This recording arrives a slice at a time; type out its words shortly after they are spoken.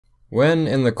When,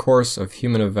 in the course of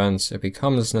human events, it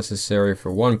becomes necessary for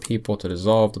one people to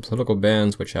dissolve the political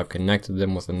bands which have connected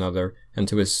them with another, and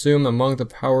to assume among the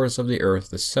powers of the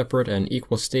earth the separate and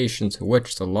equal station to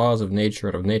which the laws of nature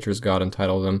and of nature's God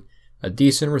entitle them, a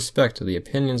decent respect to the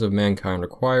opinions of mankind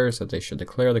requires that they should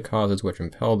declare the causes which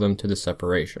impel them to the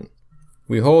separation.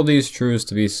 We hold these truths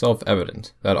to be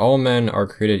self-evident, that all men are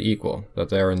created equal, that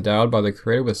they are endowed by the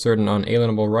Creator with certain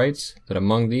unalienable rights, that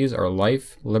among these are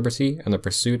life, liberty, and the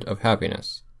pursuit of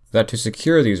happiness. That to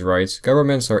secure these rights,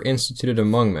 governments are instituted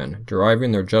among men,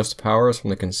 deriving their just powers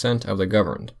from the consent of the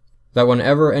governed. That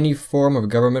whenever any form of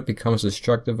government becomes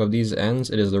destructive of these ends,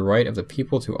 it is the right of the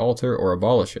people to alter or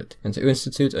abolish it, and to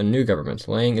institute a new government,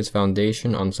 laying its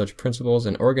foundation on such principles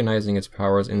and organizing its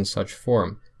powers in such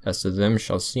form, as to them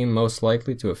shall seem most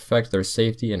likely to affect their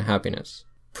safety and happiness.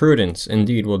 Prudence,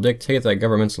 indeed, will dictate that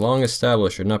governments long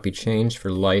established should not be changed for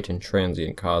light and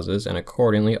transient causes, and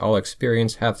accordingly all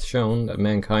experience hath shown that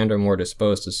mankind are more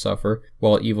disposed to suffer,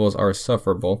 while evils are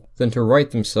sufferable, than to right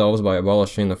themselves by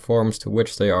abolishing the forms to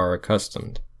which they are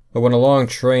accustomed. But when a long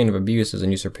train of abuses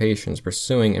and usurpations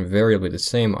pursuing invariably the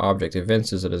same object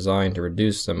evinces a design to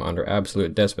reduce them under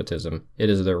absolute despotism, it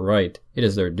is their right, it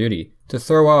is their duty, to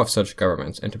throw off such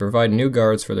governments and to provide new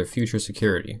guards for their future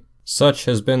security. Such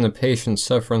has been the patient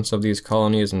sufferance of these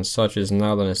colonies, and such is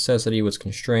now the necessity which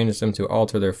constrains them to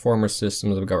alter their former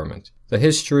systems of government. The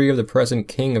history of the present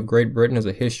King of Great Britain is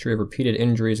a history of repeated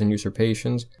injuries and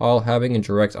usurpations, all having in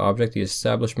direct object the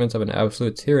establishment of an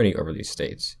absolute tyranny over these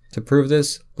states. To prove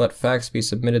this, let facts be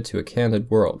submitted to a candid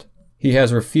world. He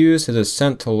has refused his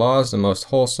assent to laws the most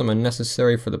wholesome and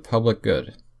necessary for the public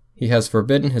good. He has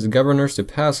forbidden his governors to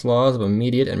pass laws of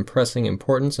immediate and pressing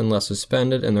importance unless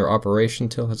suspended in their operation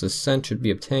till his assent should be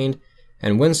obtained,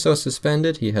 and when so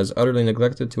suspended, he has utterly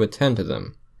neglected to attend to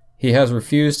them. He has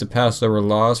refused to pass over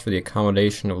laws for the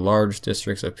accommodation of large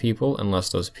districts of people unless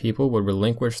those people would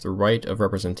relinquish the right of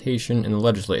representation in the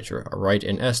legislature, a right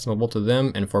inestimable to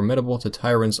them and formidable to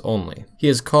tyrants only. He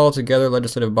has called together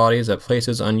legislative bodies at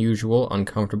places unusual,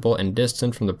 uncomfortable, and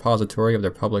distant from the depository of their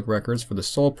public records for the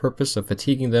sole purpose of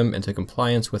fatiguing them into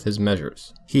compliance with his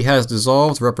measures. He has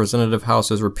dissolved representative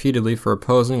houses repeatedly for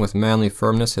opposing with manly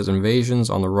firmness his invasions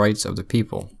on the rights of the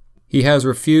people. He has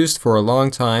refused for a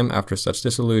long time, after such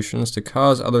dissolutions, to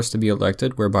cause others to be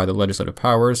elected, whereby the legislative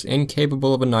powers,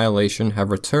 incapable of annihilation, have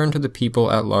returned to the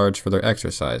people at large for their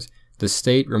exercise, the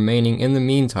state remaining in the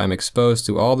meantime exposed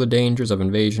to all the dangers of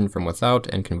invasion from without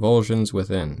and convulsions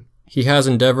within. He has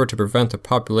endeavored to prevent the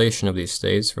population of these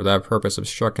states, for that purpose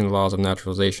obstructing the laws of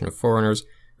naturalization of foreigners,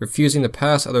 refusing to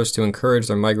pass others to encourage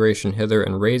their migration hither,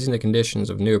 and raising the conditions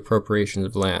of new appropriations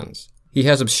of lands. He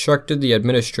has obstructed the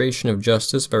administration of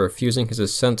justice by refusing his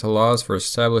assent to laws for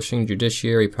establishing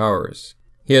judiciary powers.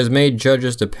 He has made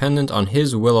judges dependent on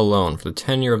his will alone for the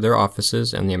tenure of their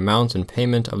offices and the amount and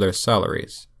payment of their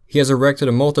salaries. He has erected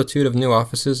a multitude of new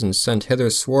offices and sent hither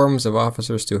swarms of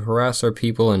officers to harass our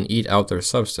people and eat out their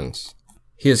substance.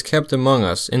 He has kept among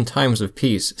us, in times of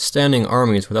peace, standing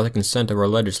armies without the consent of our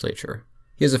legislature.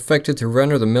 He has affected to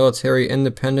render the military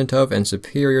independent of and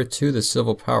superior to the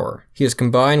civil power. He has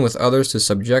combined with others to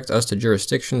subject us to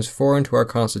jurisdictions foreign to our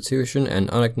constitution and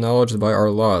unacknowledged by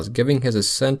our laws, giving his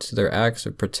assent to their acts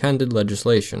of pretended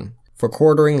legislation, for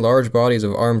quartering large bodies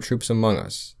of armed troops among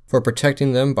us, for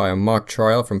protecting them by a mock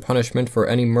trial from punishment for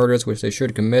any murders which they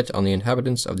should commit on the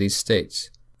inhabitants of these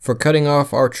states, for cutting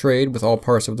off our trade with all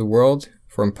parts of the world,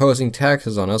 for imposing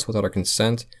taxes on us without our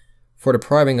consent, for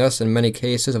depriving us in many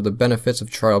cases of the benefits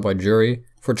of trial by jury,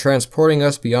 for transporting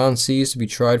us beyond seas to be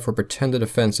tried for pretended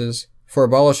offenses, for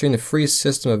abolishing the free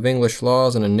system of English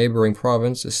laws in a neighboring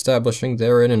province, establishing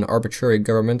therein an arbitrary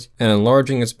government, and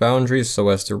enlarging its boundaries so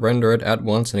as to render it at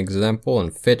once an example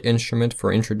and fit instrument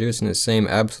for introducing the same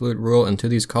absolute rule into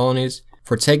these colonies,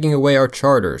 for taking away our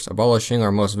charters, abolishing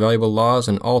our most valuable laws,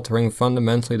 and altering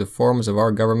fundamentally the forms of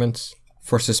our governments,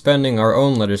 for suspending our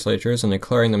own legislatures and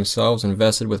declaring themselves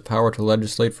invested with power to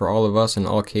legislate for all of us in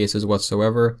all cases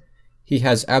whatsoever. He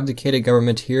has abdicated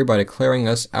government here by declaring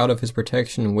us out of his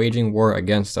protection and waging war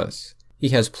against us. He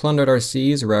has plundered our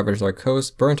seas, ravaged our coasts,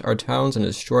 burnt our towns, and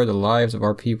destroyed the lives of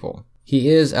our people. He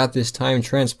is at this time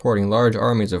transporting large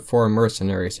armies of foreign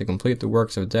mercenaries to complete the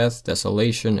works of death,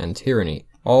 desolation, and tyranny,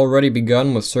 already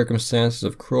begun with circumstances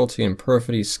of cruelty and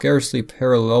perfidy scarcely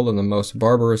paralleled in the most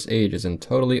barbarous ages and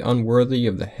totally unworthy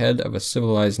of the head of a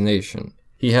civilized nation.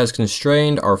 He has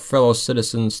constrained our fellow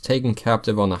citizens taken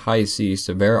captive on the high seas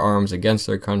to bear arms against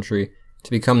their country, to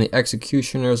become the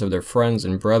executioners of their friends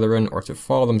and brethren, or to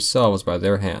fall themselves by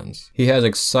their hands. He has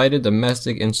excited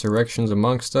domestic insurrections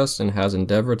amongst us, and has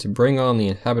endeavored to bring on the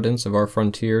inhabitants of our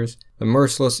frontiers, the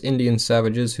merciless Indian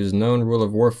savages whose known rule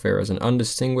of warfare is an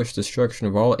undistinguished destruction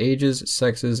of all ages,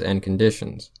 sexes, and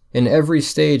conditions. In every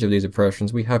stage of these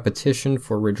oppressions, we have petitioned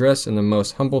for redress in the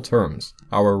most humble terms.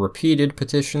 Our repeated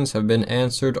petitions have been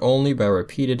answered only by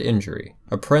repeated injury.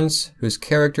 A prince, whose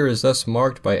character is thus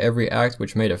marked by every act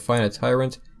which may define a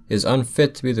tyrant, is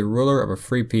unfit to be the ruler of a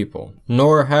free people.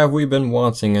 Nor have we been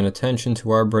wanting in attention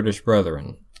to our British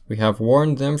brethren. We have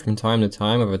warned them from time to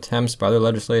time of attempts by their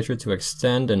legislature to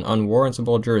extend an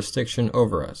unwarrantable jurisdiction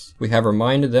over us. We have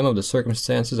reminded them of the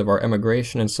circumstances of our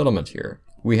emigration and settlement here.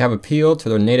 We have appealed to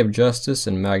their native justice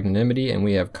and magnanimity, and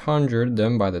we have conjured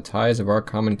them by the ties of our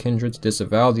common kindred to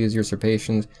disavow these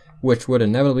usurpations, which would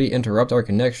inevitably interrupt our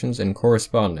connections and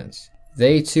correspondence.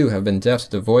 They too have been deaf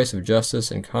to the voice of justice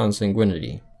and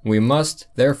consanguinity. We must,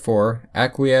 therefore,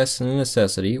 acquiesce in the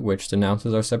necessity which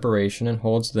denounces our separation and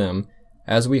holds them,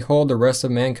 as we hold the rest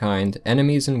of mankind,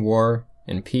 enemies in war,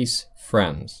 in peace,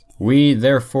 friends. We,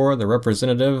 therefore, the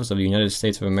representatives of the United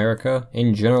States of America,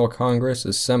 in General Congress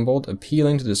assembled,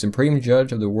 appealing to the Supreme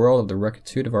Judge of the world of the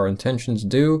rectitude of our intentions,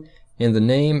 do, in the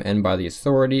name and by the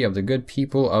authority of the good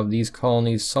people of these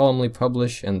colonies, solemnly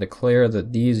publish and declare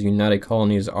that these united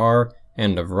colonies are,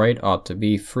 and of right ought to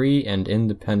be, free and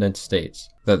independent states,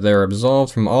 that they are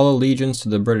absolved from all allegiance to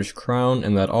the British Crown,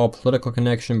 and that all political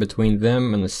connection between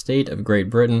them and the state of Great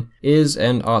Britain is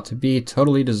and ought to be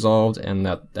totally dissolved, and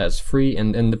that as free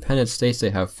and independent states they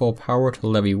have full power to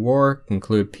levy war,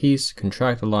 conclude peace,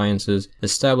 contract alliances,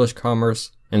 establish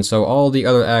commerce, and so all the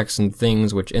other acts and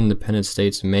things which independent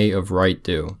states may of right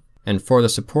do. And for the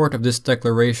support of this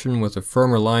declaration, with a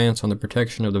firm reliance on the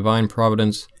protection of divine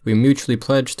providence, we mutually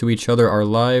pledge to each other our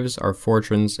lives, our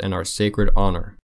fortunes, and our sacred honor.